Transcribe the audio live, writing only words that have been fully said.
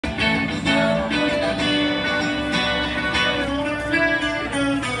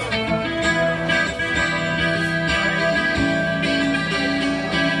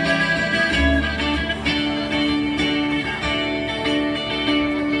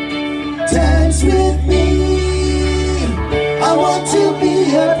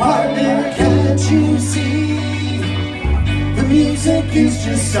is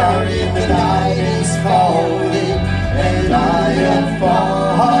just starting, the night is calling, and I am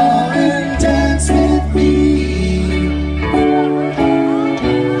falling. Dance with me.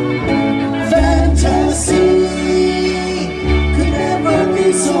 Fantasy could never be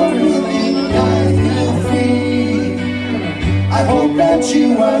so willing. I feel free. I hope that you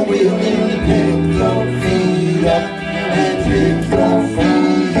are willing to pick your feet up and pick your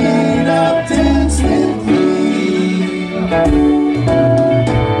feet up. Dance with me.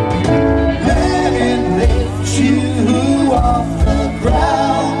 Let it lift you off the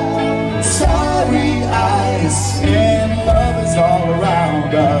ground. Starry eyes and love is all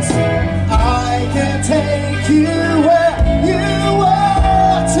around us. I can take you where you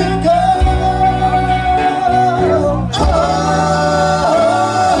want to go.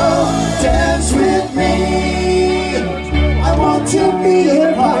 Oh, dance with me. I want to be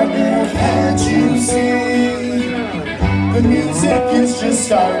your partner, can't you see? The music is just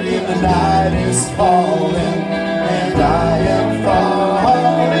starting, the night is falling, and I am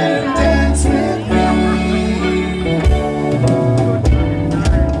falling. Dance with me.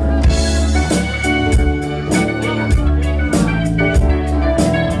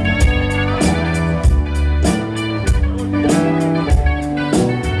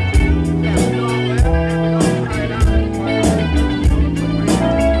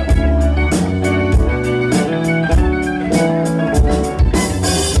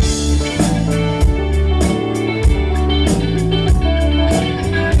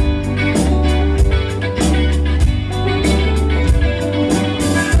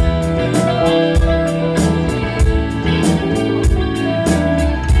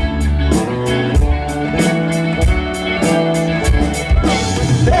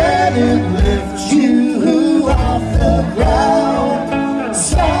 Let it lift you off the ground.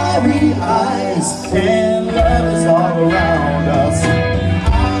 Starry eyes and love is all around us.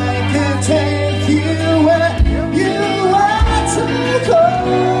 I can take you where you want to go.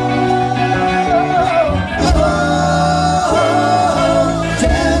 Oh,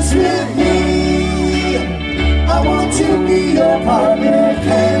 dance with me. I want to be your partner,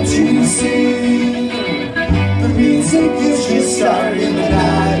 can't you see? The music is just starting, the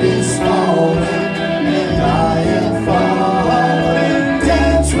night is falling, and I am falling.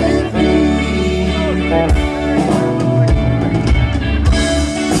 Dance with me.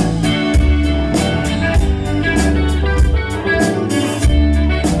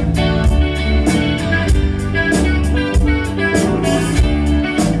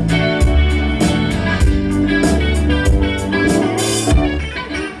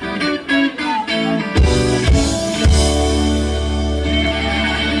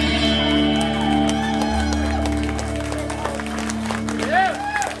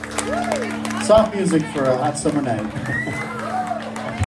 Soft music for a hot summer night.